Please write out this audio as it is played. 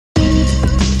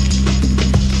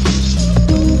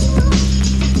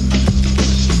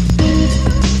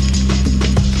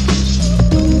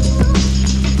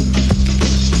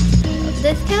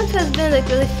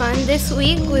fun. This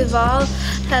week we've all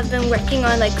have been working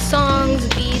on like songs,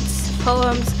 beats,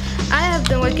 poems. I have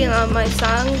been working on my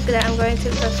song that I'm going to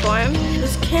perform.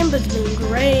 This camp has been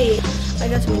great. I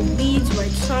got to make beats,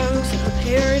 write songs, a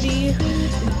parody,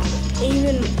 we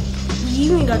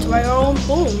even got to write our own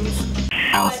poems.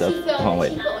 Oh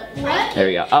wait. There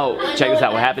we go. Oh, check this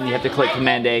out. What happened? You have to click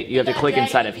Command A. You have to click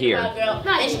inside of here.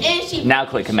 Now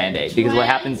click Command A, because what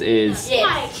happens is you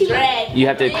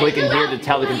have to click in here to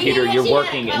tell the computer you're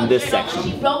working in this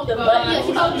section.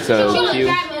 So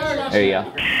Q. There you go.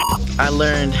 I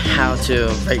learned how to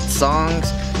write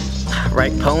songs,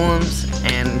 write poems,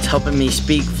 and it's helping me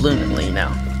speak fluently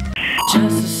now.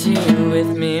 Just to see you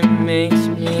with me makes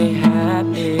me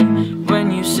happy.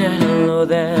 When you said hello,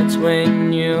 that's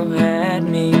when you had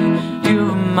me. You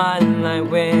were my light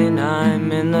when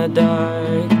I'm in the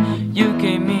dark. You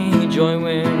gave me joy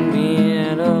when we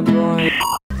had a boy.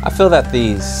 I feel that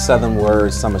the Southern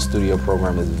Words Summer Studio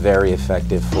program is very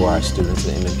effective for our students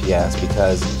in MNPS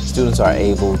because students are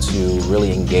able to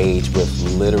really engage with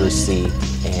literacy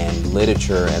and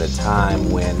literature at a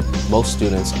time when most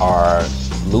students are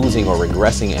losing or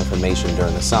regressing information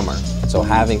during the summer. So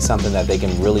having something that they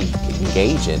can really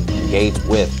engage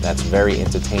with, that's very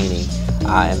entertaining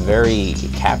and very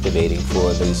captivating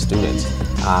for these students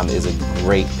is a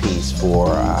great piece for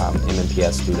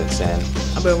MNPS students. And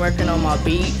I've been working on my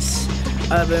beats.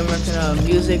 I've been working on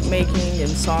music making and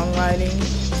songwriting.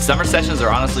 Summer sessions are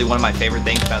honestly one of my favorite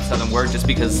things about Southern Word, just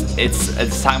because it's a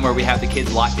time where we have the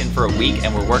kids locked in for a week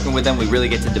and we're working with them. We really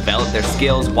get to develop their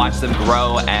skills, watch them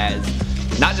grow as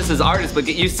not just as artists, but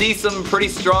you see some pretty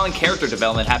strong character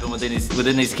development happen within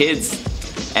these kids,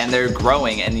 and they're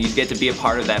growing, and you get to be a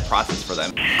part of that process for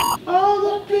them.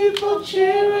 All the people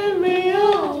cheering me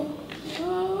on,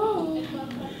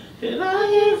 and I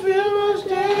can feel my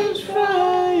stage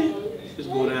fright. Just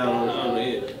go down on the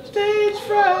end. Stage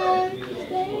fright.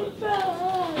 Stage fright.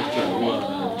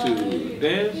 1, 2,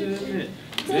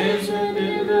 dancing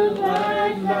in the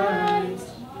bright lights.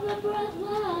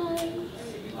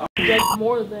 Get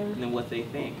more than what they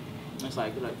think. It's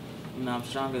like, you know, I'm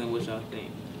stronger than what y'all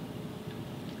think.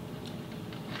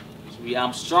 So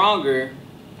I'm stronger.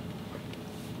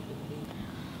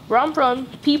 Where I'm from,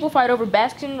 people fight over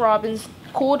Baskin Robbins'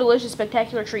 cool, delicious,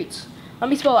 spectacular treats. Let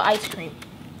me spell ice cream.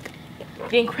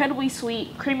 The incredibly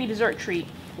sweet, creamy dessert treat.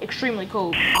 Extremely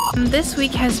cool. This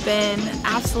week has been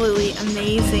absolutely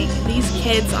amazing. These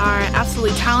kids are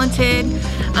absolutely talented.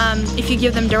 If you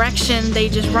give them direction, they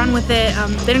just run with it.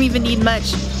 They don't even need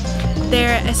much.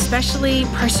 They're especially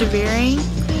persevering.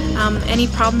 Any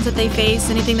problems that they face,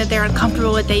 anything that they're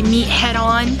uncomfortable with, they meet head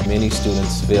on. many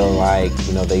students feel like,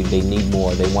 you know, they need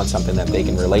more, they want something that they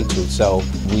can relate to. So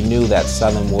we knew that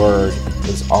Southern Word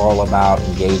is all about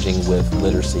engaging with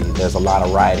literacy. There's a lot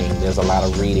of writing, there's a lot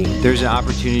of reading. There's an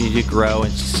opportunity to grow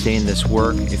and sustain this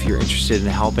work. If you're interested in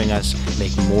helping us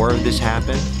make more of this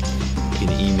happen, you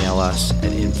can email us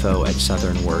at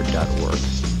info@southernword.org.